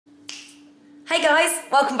Hey guys,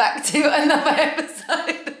 welcome back to another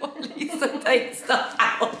episode of Lisa Takes Stuff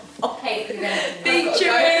Out.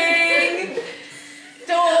 Featuring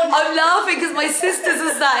Dawn. I'm laughing because my sisters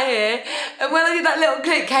are sat here, and when I did that little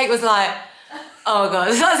clip, Kate was like, "Oh god,"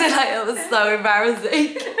 I was like, it was so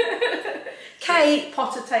embarrassing. Kate,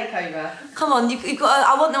 Potter takeover. come on, you've got.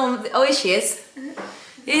 I want them. Oh, here she is.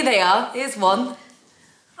 Here they are. Here's one.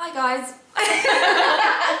 Hi guys.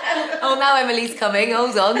 Oh, now Emily's coming.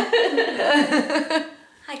 Hold on.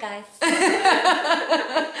 Hi guys.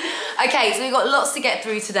 Okay, so we've got lots to get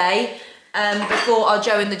through today before our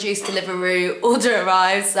Joe and the Juice Deliveroo order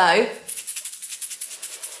arrives. So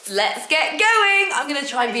let's get going. I'm gonna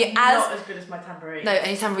try and be not as good as my tambourine. No,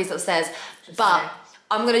 any tambourine's upstairs, but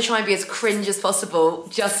I'm gonna try and be as cringe as possible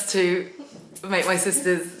just to make my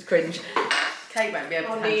sisters cringe. Kate won't be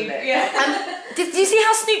able to handle it. Yeah. Did you see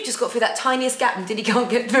how Snoop just got through that tiniest gap and Diddy can't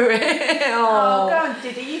get through it? Oh, go on,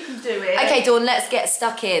 Diddy, you can do it. Okay, Dawn, let's get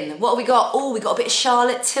stuck in. What have we got? Oh, we got a bit of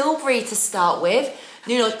Charlotte Tilbury to start with.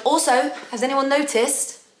 New launch. Also, has anyone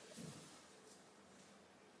noticed?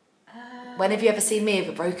 When have you ever seen me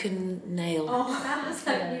with a broken nail? Oh, that was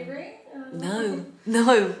a new ring?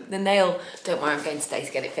 No, the nail. Don't worry, I'm going today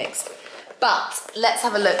to get it fixed. But let's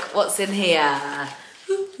have a look what's in here.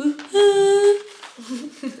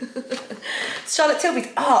 Charlotte Tilbury's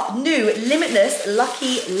new Limitless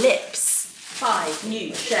Lucky Lips. 5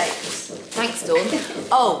 new shapes. Thanks, Dawn.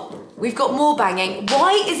 Oh, we've got more banging.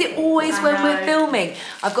 Why is it always when we're filming?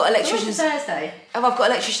 I've got electricians. Thursday. Oh, I've got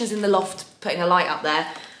electricians in the loft putting a light up there.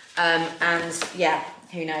 And yeah,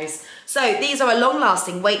 who knows. So these are a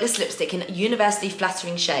long-lasting weightless lipstick in universally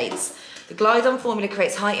flattering shades. The Glide-On formula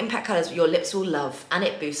creates high-impact colours your lips will love, and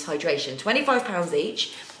it boosts hydration. £25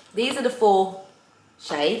 each. These are the 4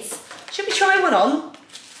 shades. Should we try one on?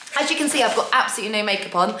 As you can see, I've got absolutely no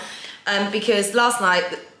makeup on because last night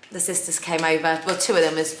the sisters came over. Well, 2 of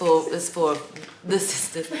them, there's four of the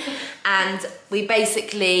sisters. And we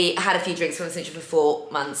basically had a few drinks from the Central for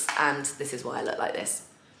 4 months, and this is why I look like this.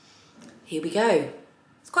 Here we go.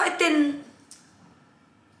 It's quite a thin.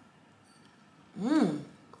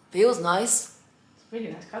 Feels nice. It's a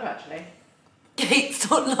really nice colour, actually. Kate,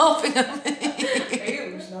 stop laughing at me.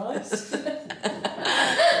 Feels nice.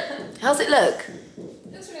 How's it look?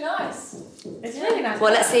 Looks really nice. It's really nice.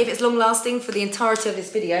 Well, let's see if it's long lasting for the entirety of this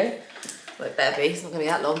video. Well, it better be, it's not going to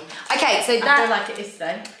be that long. Okay, so I feel like it is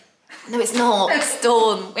today. No, it's not. It's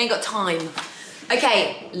Dawn. We ain't got time.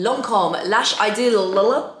 Okay, Lancôme Lash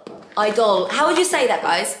Idol. Idol. How would you say that,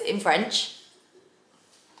 guys, in French?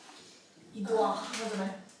 Idol.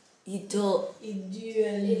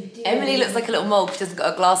 Emily looks like a little mole. She hasn't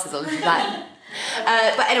got her glasses on. She's like.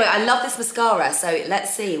 But anyway, I love this mascara, so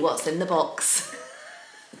let's see what's in the box.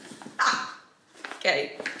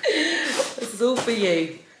 Okay, this is all for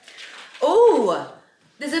you. Oh,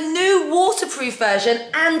 there's a new waterproof version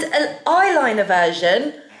and an eyeliner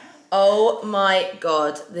version. Oh my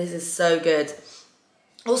god, this is so good.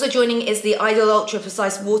 Also joining is the Idol Ultra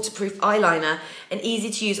Precise Waterproof Eyeliner, an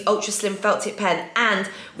easy to use ultra slim felt tip pen, and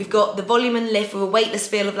we've got the volume and lift with a weightless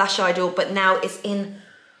feel of Lash Idol, but now it's in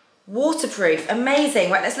waterproof.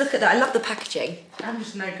 Amazing. Right, let's look at that. I love the packaging. I'm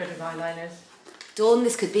just no good with eyeliners. Dawn,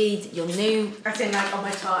 this could be your new... I think like on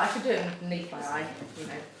my chart, I could do it underneath my eye, you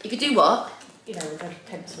know. You could do what? You know, with a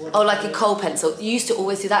pencil. Oh, like a kohl pencil. You used to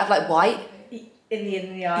always do that with like white. In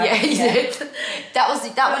the eye. Yeah, you did. That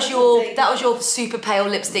was your super pale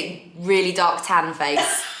lipstick, really dark tan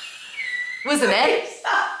face, wasn't it?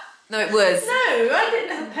 No, it was. No, I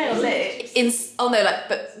didn't have pale lips. Oh no,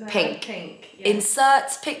 but pink. Pink. Yeah.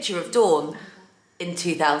 Insert picture of Dawn in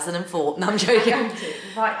 2004. No, I'm joking.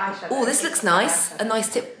 Right eyeshadow. Oh, this looks nice. A nice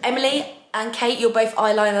tip. Emily and Kate, you're both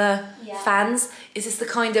eyeliner fans. Is this the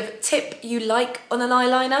kind of tip you like on an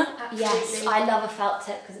eyeliner? Absolutely. Yes, I love a felt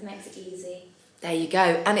tip because it makes it easy. There you go,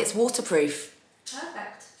 and it's waterproof.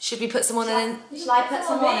 Perfect. Should we put some on and then... Shall I put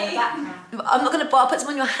some on in the background? I'm not going to, but I'll put some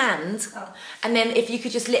on your hand, and then if you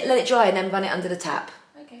could just let it dry and then run it under the tap.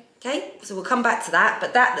 Okay. Okay, so we'll come back to that,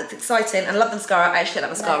 but that looks exciting, and I love the mascara. I actually get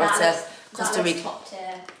that mascara to Costa Rica. Top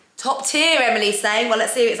tier. Top tier, Emily's saying. Well,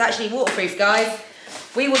 let's see if it's actually waterproof, guys.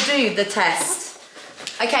 We will do the test.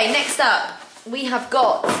 Okay, next up, we have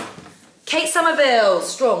got Kate Somerville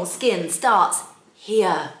Strong Skin starts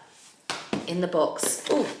here in the box.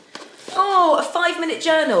 Ooh. Oh, a 5-minute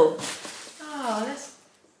journal. Oh, let's...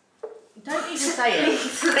 Don't even say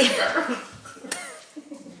it.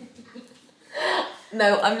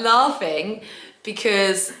 No, I'm laughing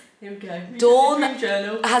because Here we go. Dawn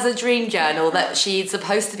journal. has a dream journal that she's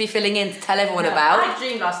supposed to be filling in to tell everyone I about. had a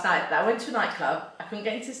dream last night that I went to a nightclub. I couldn't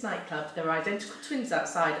get into this nightclub. There were identical twins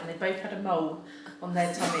outside and they both had a mole on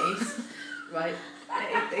their tummies. right?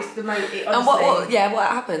 It's the most. And what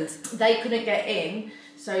happened? They couldn't get in,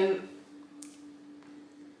 so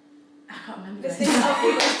I can't remember. This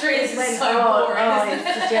dream is so boring.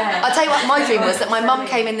 I'll tell you what my dream was, that my mum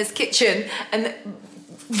came in this kitchen and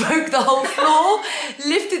broke the whole floor,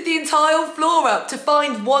 lifted the entire floor up to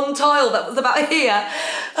find one tile that was about here.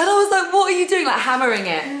 And I was like, what are you doing? Like hammering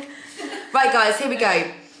it. Right guys, here we go.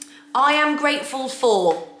 I am grateful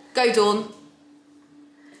for, go Dawn.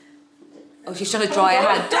 Oh, she's trying to dry her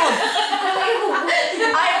hand. Dawn!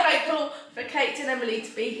 I am grateful for Kate and Emily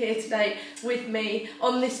to be here today with me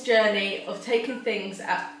on this journey of taking things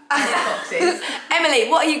out of boxes. Emily,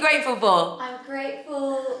 what are you grateful for? I'm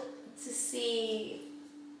grateful to see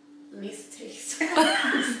Lisa teeth.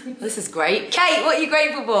 This is great. Kate, what are you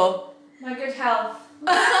grateful for? My good health.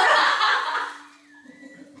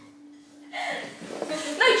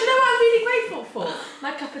 No, do you know what I'm really grateful for?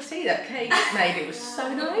 My cup of tea that Kate made. It was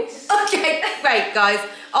so nice. Okay, great guys.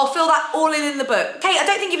 I'll fill that all in the book. Kate, I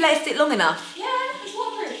don't think you've left it long enough. Yeah, it's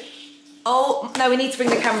waterproof. Oh, no, we need to bring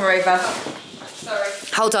the camera over. Sorry.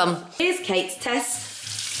 Hold on. Here's Kate's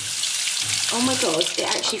test. Oh my God,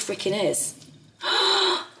 it actually freaking is.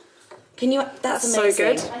 Can you, that's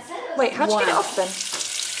amazing. So good. Wait, how'd you get it off then?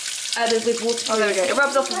 With water. Oh, there we go. It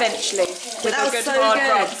rubs off eventually. With That a was good so hard good.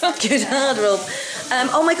 rub. Good hard rub.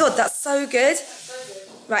 Oh my God, that's so good.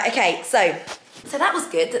 Right, okay, so that was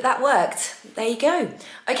good, that worked. There you go.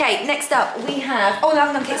 Okay, next up we have, oh, I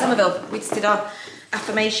haven't done Kate Somerville. We just did our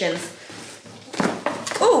affirmations.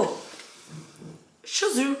 Oh,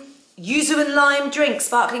 Shazoo. Yuzu and lime drink,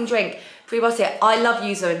 sparkling drink. Prebiotic. I love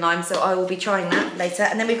yuzu and lime, so I will be trying that later.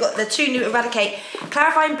 And then we've got the two new Eradicate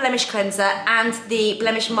Clarifying Blemish Cleanser and the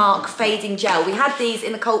Blemish Mark Fading Gel. We had these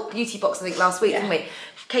in the Cult Beauty box, I think, last week, didn't we?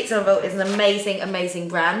 Kate Somerville is an amazing, amazing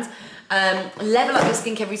brand. Level up your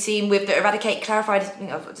skincare routine with the Eradicate Clarified, I think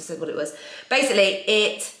I've just said what it was. Basically,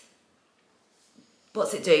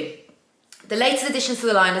 what's it do? The latest additions to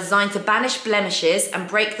the line are designed to banish blemishes and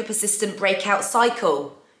break the persistent breakout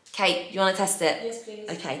cycle. Kate, you want to test it? Yes, please.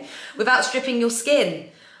 Okay. Without stripping your skin.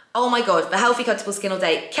 Oh my God, for healthy, comfortable skin all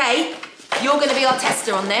day. Kate, you're going to be our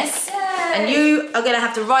tester on this. Yay. And you are going to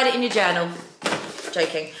have to write it in your journal.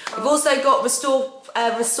 Joking. We've also got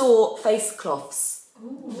Restore face cloths.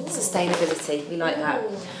 Ooh. Sustainability, we like that.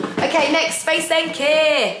 Okay, next, Face and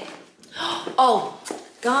Care. Oh,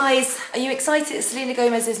 guys, are you excited at Selena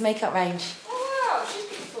Gomez's makeup range? Oh wow, she's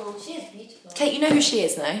beautiful. She is beautiful. Kate, you know who she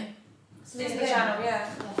is, no? She's in the channel, yeah.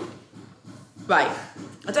 Right.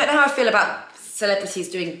 I don't know how I feel about celebrities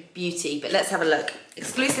doing beauty, but let's have a look.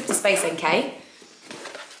 Exclusive to Space NK.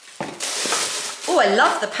 Oh, I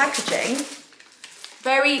love the packaging.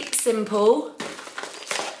 Very simple.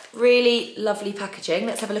 Really lovely packaging.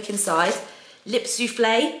 Let's have a look inside. Lip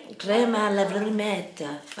souffle. Crema la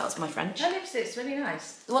brunetta. That was my French. Her lipstick's really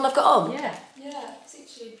nice. The one I've got on? Yeah. Yeah, it's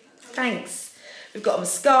actually. Thanks. We've got a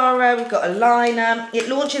mascara, we've got a liner. It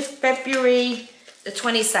launches February the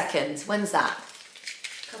 22nd. When's that?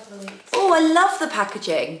 Couple of weeks. Oh, I love the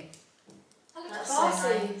packaging. That's so so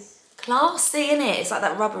nice. Classy, innit? It's like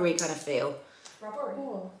that rubbery kind of feel. Rubbery.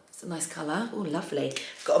 It's a nice colour. Oh, lovely.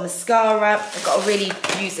 We've got a mascara. I've got to really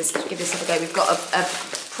use this. Give this a go. We've got a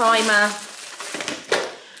primer.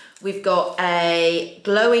 We've got a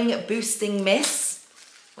glowing boosting mist.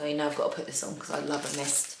 Well, you know I've got to put this on because I love a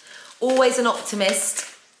mist. Always an optimist.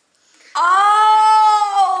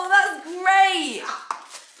 Oh, that's great.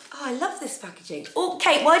 Oh, I love this packaging. Oh,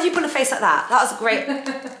 Kate, why did you put a face like that? That was great.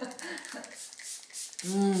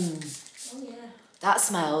 Oh yeah. That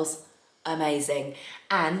smells amazing.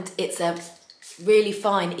 And it's a really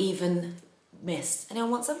fine, even mist. Anyone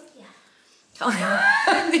want some? Yeah. Come on.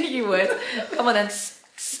 I knew you would. Come on then.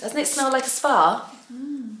 Doesn't it smell like a spa?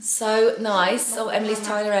 So nice. Oh, Emily's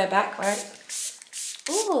tying her hair back, right?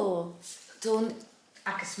 Oh, Dawn.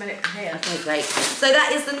 I can smell it from here. Okay, great. So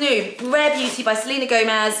that is the new Rare Beauty by Selena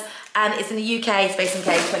Gomez, and it's in the UK, Space NK,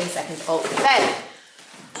 22nd of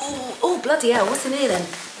Feb. Oh, bloody hell, what's in here then?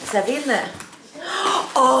 It's heavy, isn't it?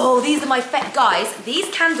 Oh, these are my guys, these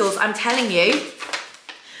candles, I'm telling you,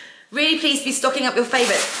 really please be stocking up your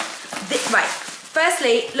favourites. Right,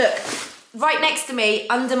 firstly, look, right next to me,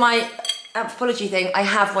 under my anthropology thing, I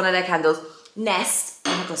have one of their candles. Nest,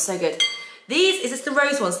 oh my God, so good. These, is this the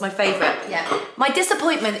rose one's my favourite? Yeah. My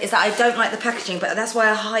disappointment is that I don't like the packaging, but that's why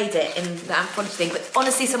I hide it in the anthropology thing. But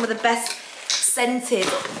honestly, some of the best scented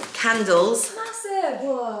candles. Massive.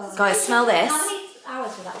 Whoa. Guys, smell this. How many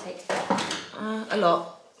hours will that take to get? A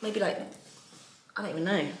lot. Maybe like, I don't even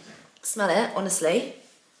know. Smell it, honestly.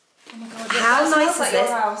 Oh my God, How nice is like this?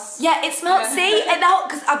 your house. Yeah, it smells, see?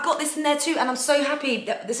 Because I've got this in there too, and I'm so happy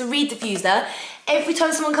that there's a reed diffuser. Every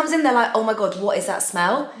time someone comes in, they're like, oh my God, what is that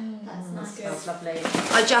smell? That's nice. Smells lovely.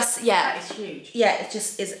 I just, That is huge. Yeah, it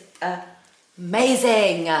just is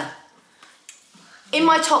amazing. In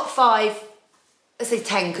my top 5, let's say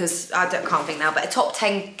 10 because can't think now, but a top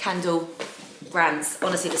 10 candle brands.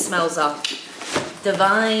 Honestly, the smells are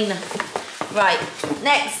divine. Right,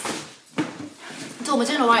 next. Dawn, we're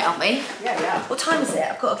doing all right, aren't we? Yeah. What time is it?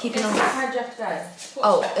 I've got to keep it on. How do you have to go?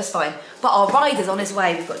 Oh, that's fine. But our rider's on his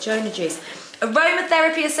way. We've got Jonah Juice.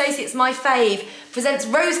 Aromatherapy Associates, my fave, presents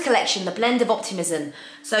Rose Collection, the blend of optimism.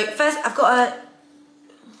 So first, I've got a...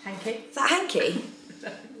 Hanky. Is that hanky?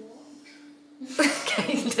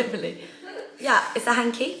 Okay, definitely. Yeah, is that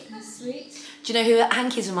hanky? Sweet. Do you know who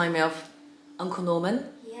hankies remind me of? Uncle Norman.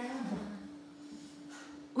 Yeah.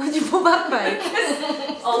 What did you pull back, babe?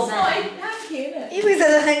 Oh, it's not even hanky, is it? He was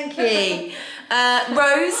a hanky.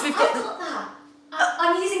 Rose, we've I've got... got that.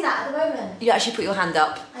 I'm using that at the moment. You actually put your hand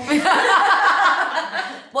up.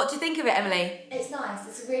 What do you think of it, Emily? It's nice.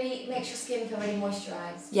 It's really makes your skin feel really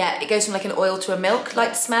moisturised. Yeah, it goes from like an oil to a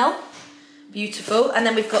milk-like smell. Beautiful. And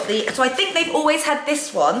then we've got the... So I think they've always had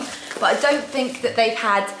this one, but I don't think that they've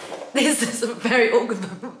had... This is a very awkward...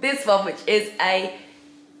 This one, which is a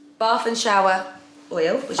bath and shower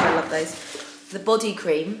oil, which I love those. The body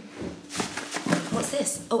cream. What's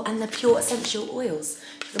this? Oh, and the pure essential oils.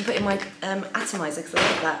 I can put in my atomizer because I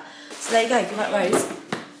love that. So there you go. If you like Rose,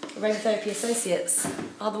 Aromatherapy Associates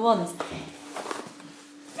are the ones.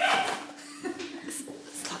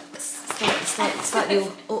 It's slightly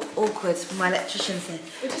awkward for my electricians here.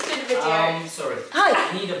 We're just doing a video. Sorry.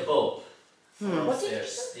 Hi. I need a bulb. What did you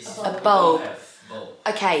This is A bulb. bulb.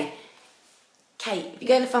 Okay. Kate, if you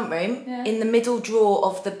go in the front room, in the middle drawer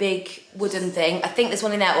of the big wooden thing, I think there's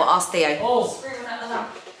one in there, or ask Theo. Oh. Screaming at the lamp.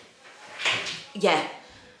 Yeah.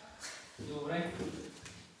 You alright?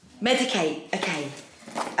 Medicate, okay.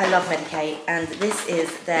 I love Medicate, and this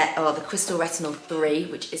is their, the Crystal Retinol 3,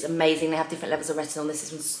 which is amazing. They have different levels of retinol.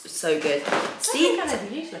 This is so good. I See? think I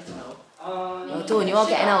never used retinol. Oh, Dawn, you are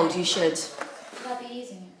getting old, you should. Should I be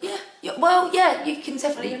using it? Yeah, well, yeah, you can Well,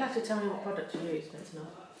 definitely... you'll have to tell me what product to use, retinol.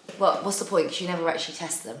 What's the point? Because you never actually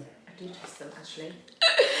test them. I do test them, actually.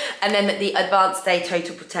 And then the Advanced Day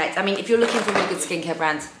Total Protect. I mean, if you're looking for a really good skincare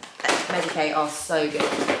brand, Medicate are so good.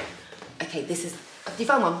 Okay, this is... Have you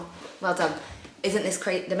found one? Well done. Isn't this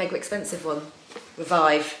the mega expensive one?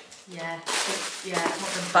 Revive. Yeah. Yeah, not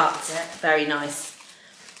been But fast yet. very nice.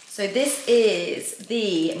 So this is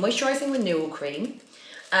the Moisturising Renewal Cream.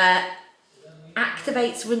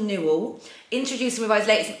 Activates renewal. Introduce and revise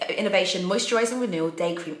latest innovation, Moisturising Renewal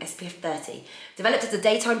Day Cream SPF 30. Developed as a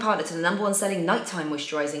daytime partner to the #1 selling nighttime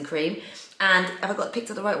moisturising cream. And have I picked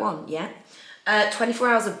up the right one? Yeah. 24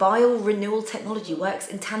 hours of bile renewal technology works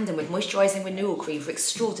in tandem with Moisturising Renewal Cream for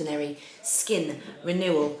extraordinary skin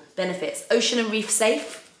renewal benefits. Ocean and reef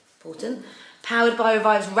safe, important. Powered by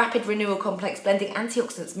Revive's rapid renewal complex, blending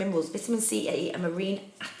antioxidants, minerals, vitamin C, A, and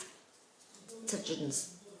marine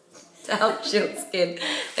antigens to help shield skin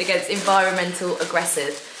against environmental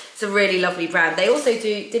aggressors. It's a really lovely brand. They also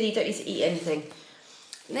do, Diddy, don't need to eat anything.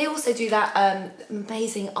 They also do that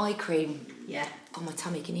amazing eye cream. Yeah. Oh, my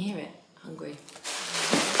tummy, can you hear it? Hungry.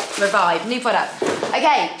 Revive, new product.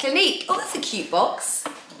 Okay, Clinique. Oh, that's a cute box.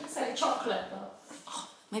 It's like chocolate, but... Oh,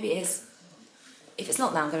 maybe it is. If it's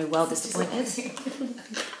not now, I'm going to be well disappointed.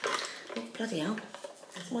 Oh, bloody hell.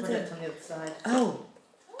 There's a product on the other side. Oh.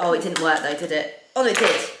 Oh, it didn't work though, did it? Oh, it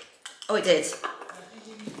did. Oh, it did.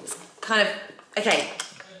 It's kind of, okay.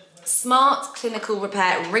 Smart Clinical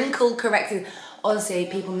Repair Wrinkle Correcting. Honestly,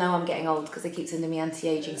 people know I'm getting old because they keep sending me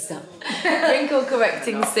anti-aging stuff. Wrinkle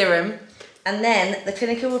Correcting Serum. And then the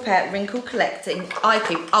Clinical Repair Wrinkle Collecting Eye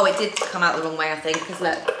Cream. Oh, it did come out the wrong way, I think, because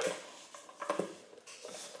look.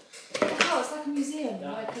 Oh, it's like a museum.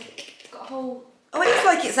 Like, it's got a whole... Oh, it is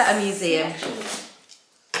like it's at a museum.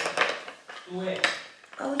 Where?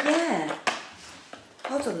 Oh, yeah.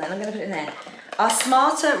 Hold on then, I'm going to put it in there. Our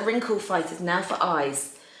Smarter Wrinkle Fight is now for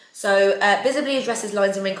eyes. So, visibly addresses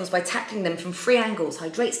lines and wrinkles by tackling them from 3 angles,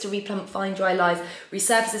 hydrates to replump fine dry lines,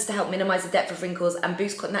 resurfaces to help minimise the depth of wrinkles, and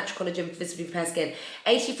boosts natural collagen for visibly repair skin.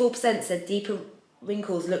 84% said deeper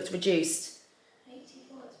wrinkles looked reduced.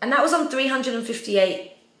 84. And that was on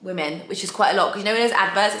 358 women, which is quite a lot, because you know in those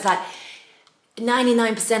adverts, it's like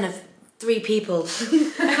 99% of 3 people.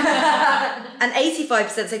 And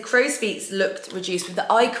 85% said crow's feet looked reduced with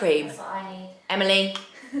the eye cream. That's what I need. Emily,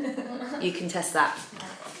 you can test that.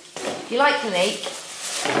 If you like Clinique,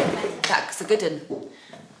 that's a good one.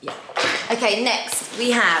 Yeah. Okay, next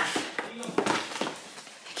we have...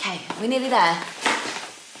 Okay, we're nearly there.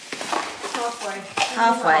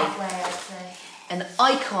 Halfway. I'd say. An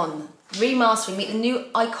icon remastering. Meet the new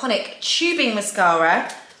iconic tubing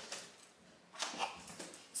mascara.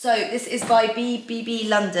 So this is by BBB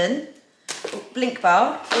London. Blink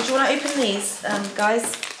Bar. Or do you want to open these,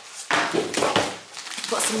 guys?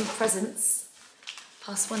 Got some presents.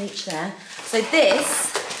 Pass one each there. So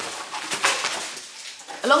this,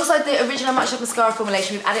 alongside the original Much Loved mascara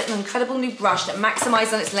formulation, we've added an incredible new brush that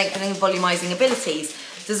maximises on its lengthening and volumizing abilities.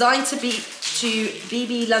 Designed to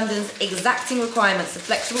BB London's exacting requirements, the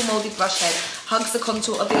flexible moulded brush head hugs the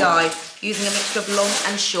contour of the eye using a mixture of long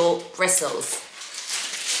and short bristles.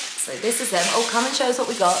 So this is them. Oh, come and show us what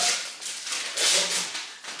we got.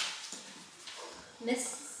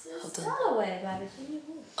 Mrs. Dalloway by Virginia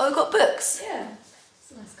Woolf. Oh, we got books. Yeah.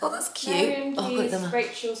 Oh, that's cute. Oh, I've got them.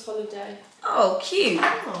 Rachel's Holiday. Oh, cute.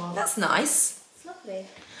 Oh. That's nice. It's lovely.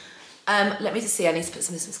 Let me just see. I need to put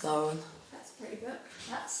some of this mascara on. That's a pretty book.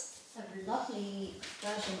 That's a lovely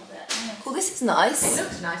version of it. Oh, this is It nice.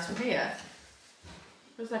 looks nice from here.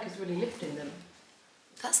 Feels like it's really lifting them.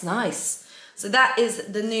 That's nice. So that is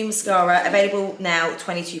the new mascara, available now,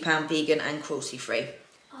 £22 vegan and cruelty free.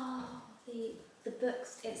 Oh, the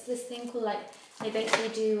books. It's this thing called like, they basically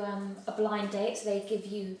do a blind date, so they give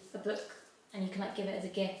you a book and you can like give it as a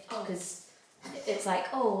gift because it's like,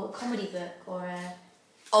 oh, a comedy book or a...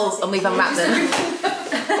 Oh, and we've unwrapped them.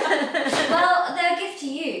 Well, they're a gift to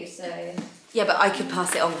you, so... Yeah, but I could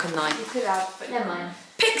pass it on, couldn't I? You could have, but never mind.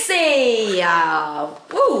 PIXI!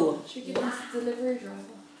 Woo! Should we give us a delivery driver?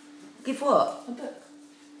 Give what? A book.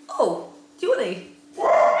 Oh, do you want to?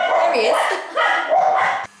 There he is.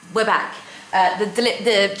 We're back.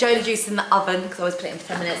 The Jola juice in the oven, because I always put it in for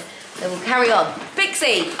 10 minutes. So we'll carry on.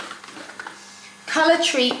 PIXI! Colour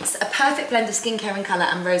Treats, a perfect blend of skincare and colour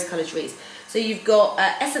and rose colour treats. So you've got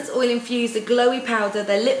Essence Oil Infused, the Glowy Powder,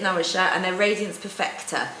 their Lip Nourisher and their Radiance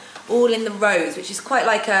Perfector. All in the rose, which is quite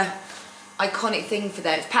like a iconic thing for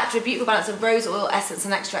them. It's packed with a beautiful balance of rose oil, essence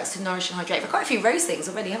and extracts to nourish and hydrate. We've got quite a few rose things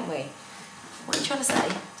already, haven't we? What are you trying to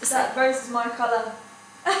say? Just That rose is my colour.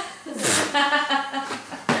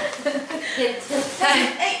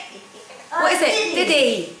 What is it?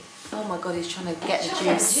 Diddy! Oh my god, he's trying to get the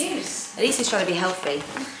juice. At least he's trying to be healthy.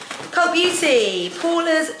 Cult Beauty,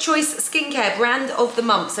 Paula's Choice Skincare brand of the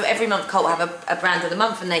month. So every month Cult will have a brand of the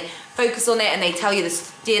month and they focus on it and they tell you the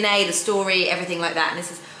DNA, the story, everything like that. And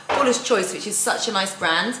this is Paula's Choice, which is such a nice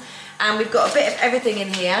brand. And we've got a bit of everything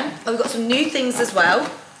in here. And we've got some new things as well,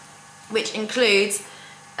 which includes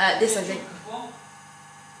this, I think.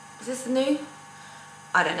 Is this the new?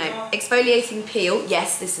 I don't know. Exfoliating peel.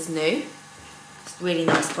 Yes, this is new. It's really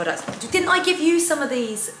nice products. Didn't I give you some of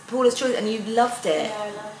these, Paula's Choice, and you loved it? Yeah,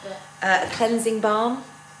 I loved it. A cleansing balm.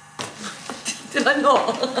 Did I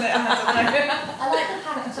not? I like the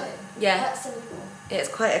packaging. Yeah. That's simple. Yeah, it's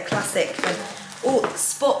quite a classic. Oh,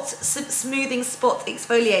 smoothing spot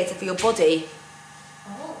exfoliator for your body.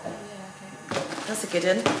 Oh, yeah, okay. That's a good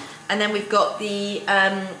one. And then we've got the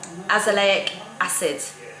Azelaic acid.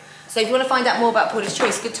 So if you want to find out more about Paula's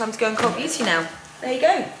Choice, good time to go on Cult Beauty now. There you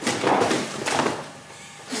go.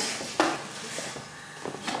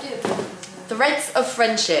 Threads of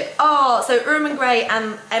Friendship. Oh, so AURUM and Grey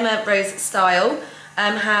and Emma Rose Style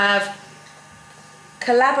have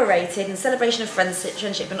collaborated in celebration of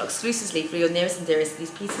friendship, but not exclusively for your nearest and dearest.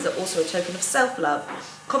 These pieces are also a token of self-love.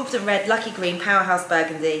 Confident Red, Lucky Green, Powerhouse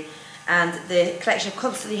Burgundy, and the collection of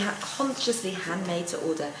consciously handmade to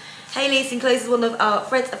order. Hayley's encloses one of our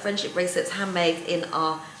Threads of Friendship bracelets, handmade in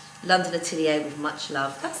our London atelier with much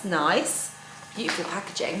love. That's nice. Beautiful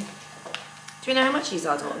packaging. Do we know how much these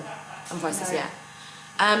are, Dawn? And prices, yeah.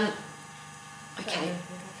 Okay.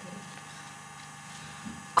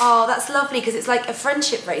 Oh, that's lovely because it's like a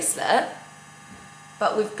friendship bracelet,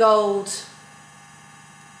 but with gold.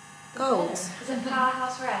 Gold. Is it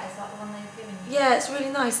Powerhouse Red? Is that the one they've given you? Yeah, it's really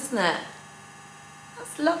nice, isn't it?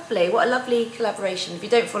 That's lovely. What a lovely collaboration. If you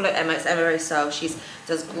don't follow Emma, it's Emma Rose Style. She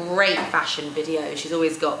does great fashion videos. She's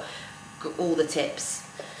always got all the tips.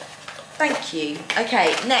 Thank you.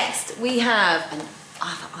 Okay, next we have an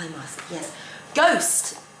eye mask. Yes,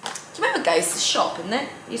 Ghost. Do you remember Ghost? It's a shop, isn't it?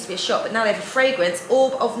 It used to be a shop, but now they have a fragrance,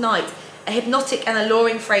 Orb of Night, a hypnotic and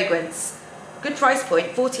alluring fragrance. Good price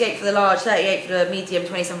point, 48 for the large, 38 for the medium,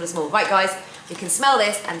 27 for the small. Right guys, we can smell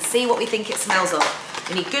this and see what we think it smells of.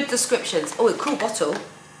 We need good descriptions. Oh, a cool bottle.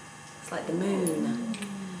 It's like the moon.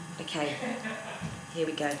 Okay, here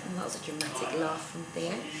we go. Oh, that was a dramatic laugh from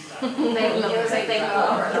Theo. It was a fake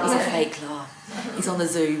laugh. It was a fake laugh. He's on the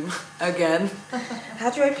Zoom again. How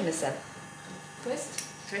do you open this then? Twist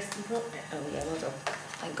and pop. Oh yeah, well done.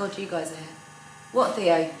 Thank God you guys are here. What,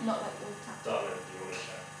 Theo? Not like all tap.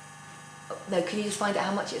 No, can you just find out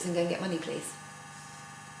how much it is and go and get money, please?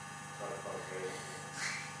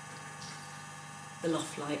 The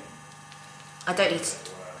loft light. I don't need to...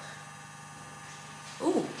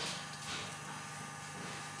 Ooh.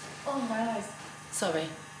 Oh my eyes. Sorry.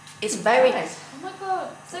 It's very... Nice. Oh my god.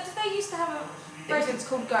 So did they used to have a fragrance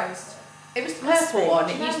called Ghost? It was the purple one.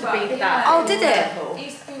 It used to be Remember? that. Oh, did it? Purple. It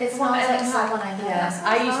used to be It's when one I was that like had- one I know. Yeah,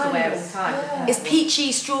 I used to wear it all the time. Yeah. It's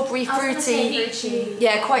peachy, strawberry, I was gonna say fruity. peachy.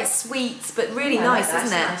 Yeah, quite sweet, but really I nice, like that,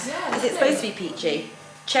 isn't it? it's nice. Yeah, Is it supposed to be peachy?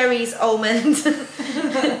 Cherries, almond.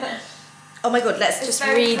 Oh my god, let's just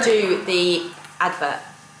very redo the advert.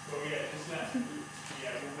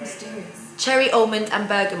 Mysterious. Cherry, almond and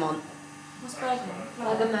bergamot. What's bergamot?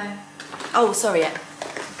 Bergamot. Oh, sorry, yeah.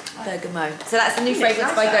 Bergamot. So that's the new It's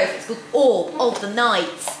fragrance nice by though. Ghost. It's called All of the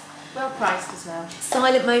Night. Well priced as well.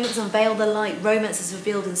 Silent moments unveil the light. Romance is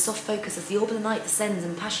revealed in soft focus as the orb of the night descends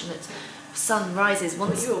and passionate sun rises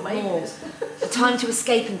once You all made more. this. A time to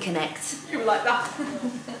escape and connect. You were like that.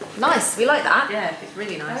 Nice, we like that. Yeah, it's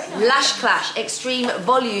really nice. Very nice. Lash Clash Extreme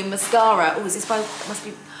Volume Mascara. Oh, is this by, must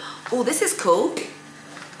be, oh, this is cool.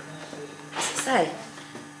 What's it say?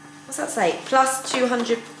 What's that say? Plus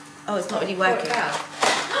 200, oh, it's not really working.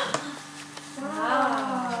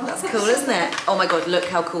 Wow. That's cool, isn't it? Oh my god, look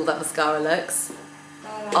how cool that mascara looks.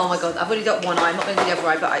 Oh my god, I've already got one eye, I'm not going to do the other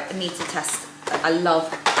eye, but I need to test. I love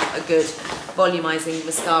a good volumizing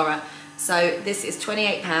mascara. So this is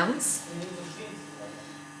 £28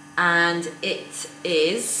 and it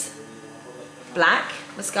is black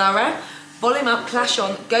mascara. Volume up, clash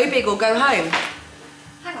on, go big or go home.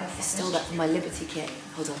 Hang on. I stole that from my Liberty kit.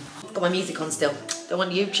 Hold on. I've got my music on still. Don't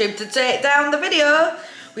want YouTube to take down the video.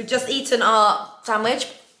 We've just eaten our sandwich.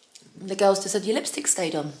 The girls just said, your lipstick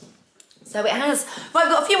stayed on. So it has. Right,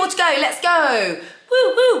 we've got a few more to go. Let's go.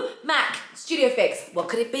 Woo, woo. MAC, Studio Fix. What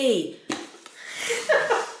could it be?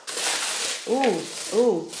 Ooh,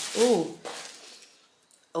 ooh, ooh.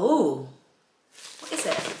 Ooh. What is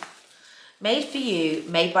it? Made for you,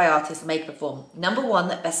 made by artists, made for form.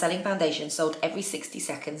 #1 best-selling foundation sold every 60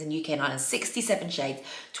 seconds in UK and Ireland. 67 shades,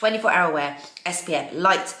 24-hour wear, SPF,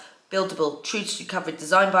 light, buildable, true to coverage,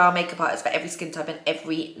 designed by our makeup artists for every skin type and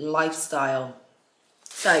every lifestyle.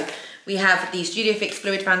 So we have the Studio Fix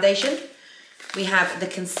Fluid Foundation, we have the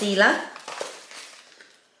concealer,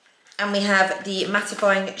 and we have the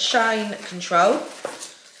Mattifine Shine Control,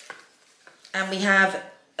 and we have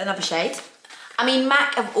another shade. I mean,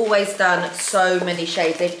 MAC have always done so many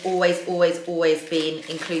shades. They've always been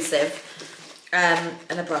inclusive. And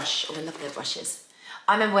a brush. Oh, I love their brushes.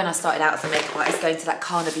 I remember when I started out as a makeup artist going to that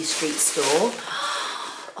Carnaby Street store.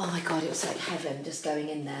 Oh my God, it was like heaven just going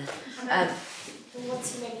in there.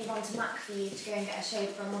 Once you maybe gone to MAC for you to go and get a shade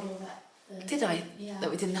for a model that... Did I? Yeah. That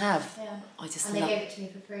we didn't have? Yeah. I just And they love gave it to me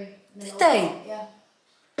for free. Did they? Yeah.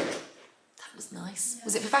 That was nice.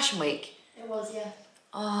 Was it for Fashion Week? It was, yeah.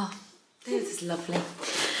 Oh, this is lovely.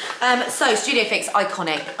 So, Studio Fix,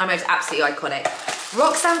 iconic. I mean, it's absolutely iconic.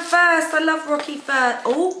 Roxanne First. I love Rocky First.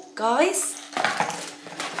 Oh, guys.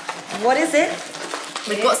 What is it?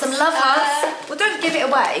 We've got some love hearts. Well, don't give it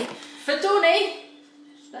away. For Dawny,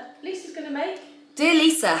 that Lisa's going to make. Dear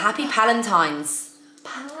Lisa, happy Palentine's.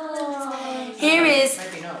 Here is,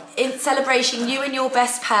 Maybe not. in celebration, you and your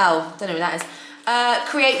best pal. Don't know who that is.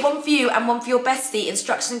 Create one for you and one for your bestie.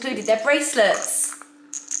 Instructions included. They're bracelets.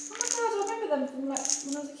 Oh my God, I remember them from like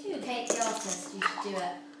when I was a kid. Kate the artist, you should do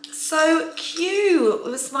it. So cute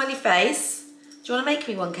with a smiley face. Do you want to make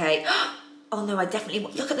me one, Kate? Oh no, I definitely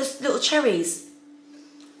want. Look at those little cherries.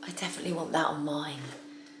 I definitely want that on mine.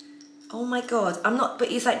 Oh my God, I'm not.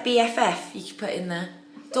 But it's like BFF. You can put in there.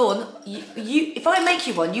 Dawn, you. If I make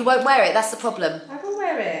you one, you won't wear it. That's the problem. I can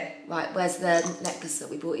wear it. Right, where's the necklace that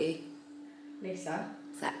we bought you? Lisa,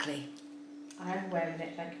 Exactly. I am wearing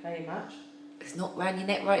it, thank you very much. It's not round your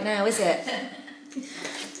neck right now, is it?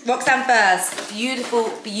 Roxanne First,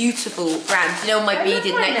 beautiful, beautiful brand. You know my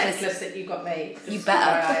beaded my necklace. necklace that you got me. You Just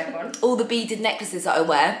better. FYI, everyone. All the beaded necklaces that I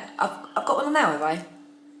wear. I've got one on now, have I?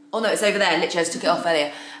 Oh no, it's over there. Literally, I just took it off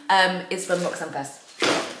earlier. It's from Roxanne First.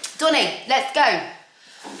 Dawny, let's go.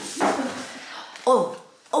 Oh,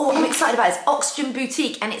 I'm excited about this. Oxygen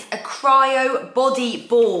Boutique, and it's a cryo body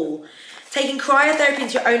ball. Taking cryotherapy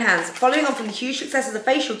into your own hands. Following on from the huge success of the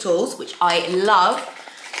facial tools, which I love,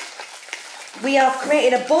 we have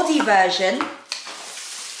created a body version,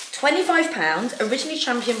 £25, originally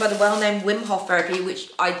championed by the well-known Wim Hof therapy, which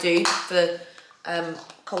I do for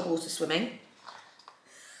cold water swimming.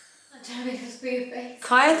 Don't make us screw your face.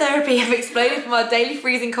 Cryotherapy have exploded from our daily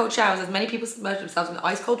freezing cold showers as many people submerge themselves in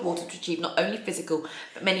ice cold water to achieve not only physical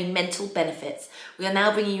but many mental benefits. We are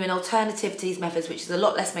now bringing you an alternative to these methods, which is a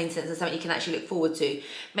lot less maintenance and something you can actually look forward to.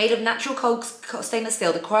 Made of natural cold stainless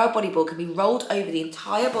steel, the Cryo Body Ball can be rolled over the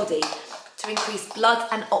entire body to increase blood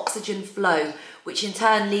and oxygen flow, which in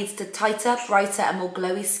turn leads to tighter, brighter and more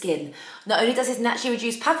glowy skin. Not only does this naturally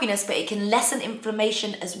reduce puffiness, but it can lessen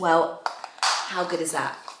inflammation as well. How good is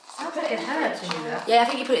that? Sounds like it hurts when you do that. Yeah, I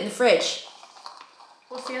think you put it in the fridge.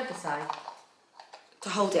 What's the other side? To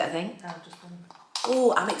hold it, I think. Oh, just one.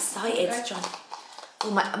 Oh, I'm excited to try.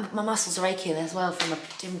 Oh, my muscles are aching as well from a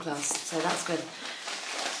gym class, so that's good.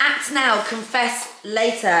 Act now, confess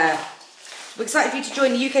later. We're excited for you to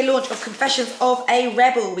join the UK launch of Confessions of a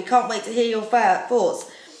Rebel. We can't wait to hear your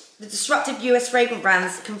thoughts. The disruptive US fragrance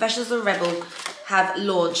brands Confessions of a Rebel have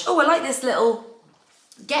launched. Oh, I like this little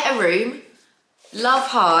Get a Room, Love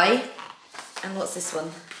High, and what's this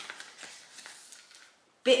one?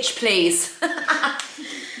 Bitch Please.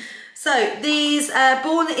 So these,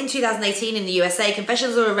 born in 2018 in the USA,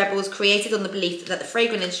 Confessions of a Rebel was created on the belief that the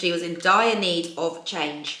fragrance industry was in dire need of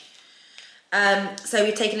change. So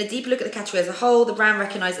we've taken a deeper look at the category as a whole. The brand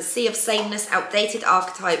recognised a sea of sameness, outdated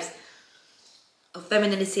archetypes of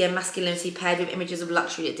femininity and masculinity paired with images of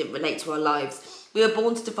luxury that didn't relate to our lives. We were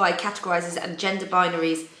born to defy categorization and gender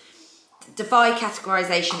binaries,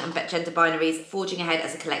 forging ahead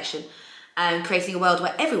as a collection and creating a world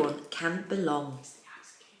where everyone can belong.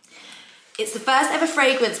 It's the first ever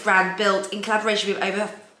fragrance brand built in collaboration with over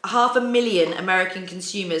 500,000 American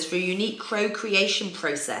consumers through a unique co-creation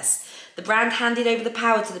process. The brand handed over the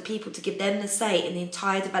power to the people to give them the say in the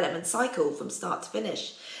entire development cycle from start to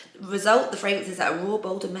finish. The result, the fragrances are raw,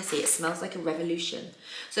 bold and messy. It smells like a revolution.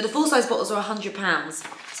 So the full-size bottles are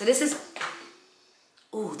 £100. So this is,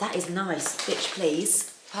 oh, that is nice. Bitch,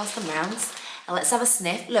 please. Pass them round. And let's have a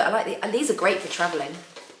sniff. Look, I like these are great for travelling.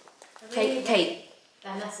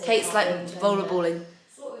 Kate's like volleyball.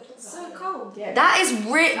 So cold. Yeah. That is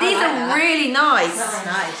these are really nice. That's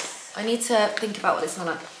nice. I need to think about what they smell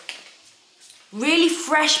like. Really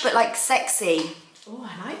fresh but like sexy. Oh,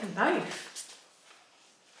 I like them both.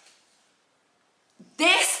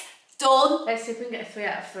 This, Dawn. Let's see if we can get a 3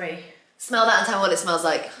 out of 3. Smell that and tell me what it smells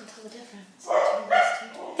like. Can't tell the difference between these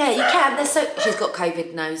two. Yeah, you can. They're so. She's got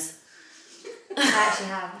COVID nose. I actually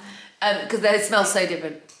have. Because they smell so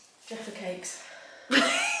different. Jaffa cakes.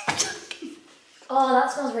 Oh, that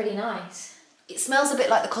smells really nice. It smells a bit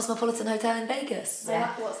like the Cosmopolitan Hotel in Vegas.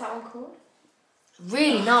 Yeah. What's that one called?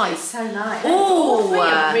 Really nice. So nice. Ooh,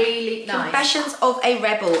 Really nice. Confessions of a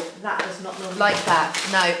Rebel. That does not normally Like that.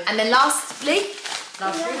 No. And then lastly,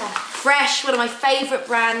 Yeah. Fresh, one of my favourite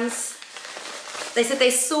brands. They said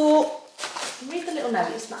they saw. Read the little note,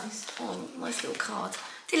 it's nice. Oh, nice little card.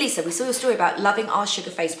 Dear Lisa, we saw your story about loving our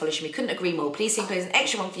sugar face polish and we couldn't agree more. Please include an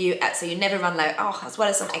extra one for you so you never run low. Oh, as well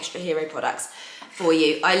as some extra hero products for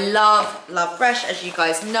you. I love Fresh, as you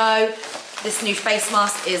guys know. This new face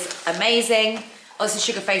mask is amazing. Oh, this is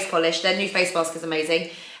sugar face polish. Their new face mask is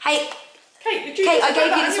amazing. Hey, Kate, did I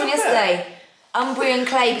gave you this one yesterday. Umbrian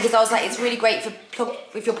Clay, because I was like, it's really great for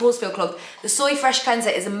if your pores feel clogged. The Soy Fresh Cleanser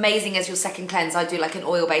is amazing as your second cleanse. I do like an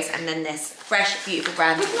oil base and then this. Fresh, beautiful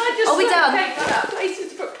brand. Are we done? Kate got out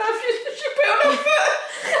places to put perfume that she put on her foot.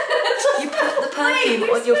 You put the perfume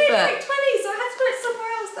on your foot. Like 20, so I had to put it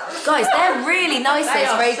somewhere else. That was Guys, they're really nice, They those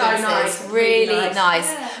are so fragrances. nice, Really really nice.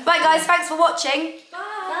 nice. Right, guys, thanks for watching.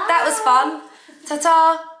 Bye. That was fun.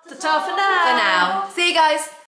 Ta-ta. Ta-ta for now. For now. See you guys.